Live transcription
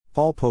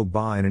Paul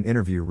Pogba in an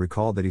interview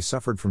recalled that he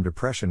suffered from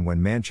depression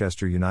when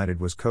Manchester United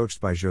was coached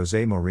by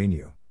José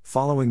Mourinho,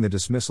 following the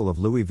dismissal of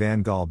Louis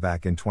van Gaal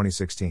back in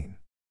 2016.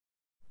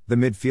 The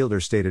midfielder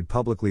stated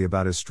publicly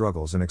about his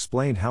struggles and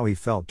explained how he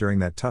felt during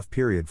that tough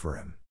period for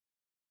him.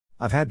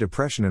 "I've had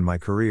depression in my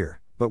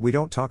career, but we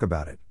don't talk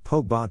about it,"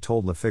 Pogba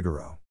told Le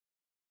Figaro.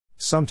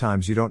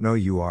 "Sometimes you don't know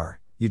you are,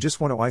 you just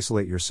want to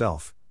isolate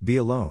yourself, be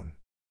alone.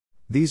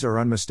 These are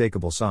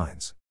unmistakable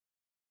signs.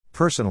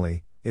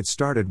 Personally, it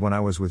started when I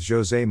was with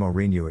José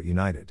Mourinho at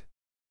United.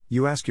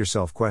 You ask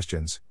yourself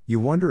questions, you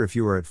wonder if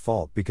you are at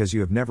fault because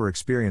you have never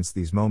experienced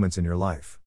these moments in your life.